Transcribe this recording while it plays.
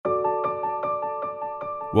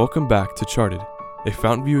Welcome back to Charted, a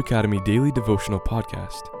Fountain View Academy daily devotional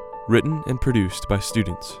podcast, written and produced by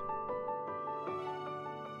students.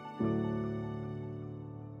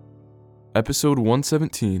 Episode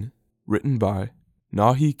 117, written by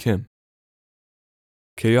Nahi Kim.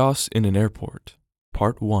 Chaos in an Airport,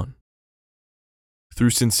 Part 1.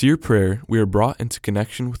 Through sincere prayer, we are brought into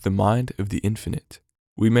connection with the mind of the infinite.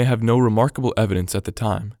 We may have no remarkable evidence at the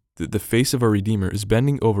time that the face of our Redeemer is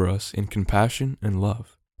bending over us in compassion and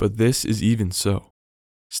love. But this is even so.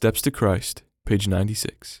 Steps to Christ, page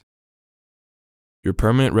 96. Your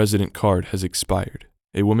permanent resident card has expired,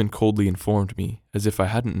 a woman coldly informed me, as if I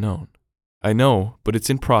hadn't known. I know, but it's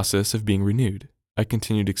in process of being renewed, I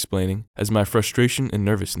continued explaining, as my frustration and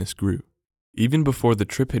nervousness grew. Even before the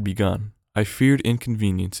trip had begun, I feared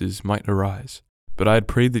inconveniences might arise, but I had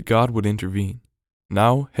prayed that God would intervene.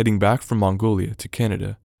 Now, heading back from Mongolia to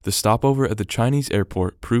Canada, the stopover at the Chinese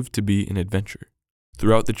airport proved to be an adventure.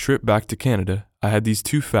 Throughout the trip back to Canada, I had these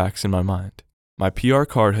two facts in my mind. My PR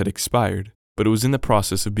card had expired, but it was in the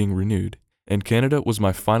process of being renewed, and Canada was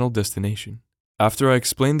my final destination. After I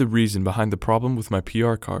explained the reason behind the problem with my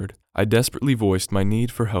PR card, I desperately voiced my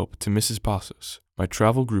need for help to Mrs. Passos, my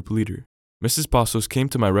travel group leader. Mrs. Passos came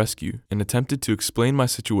to my rescue and attempted to explain my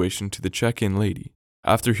situation to the check-in lady.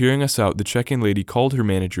 After hearing us out, the check-in lady called her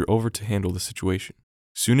manager over to handle the situation.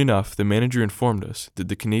 Soon enough, the manager informed us that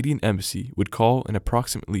the Canadian Embassy would call in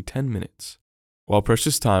approximately 10 minutes. While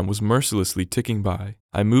precious time was mercilessly ticking by,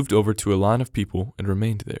 I moved over to a line of people and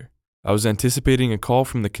remained there. I was anticipating a call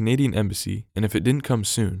from the Canadian Embassy, and if it didn't come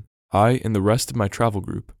soon, I and the rest of my travel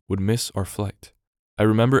group would miss our flight. I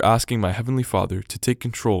remember asking my Heavenly Father to take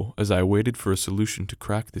control as I waited for a solution to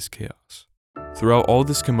crack this chaos. Throughout all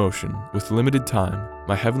this commotion, with limited time,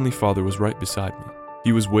 my Heavenly Father was right beside me.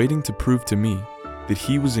 He was waiting to prove to me that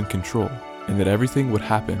He was in control and that everything would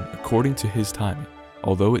happen according to His timing,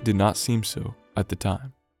 although it did not seem so at the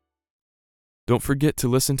time. Don't forget to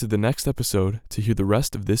listen to the next episode to hear the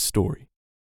rest of this story.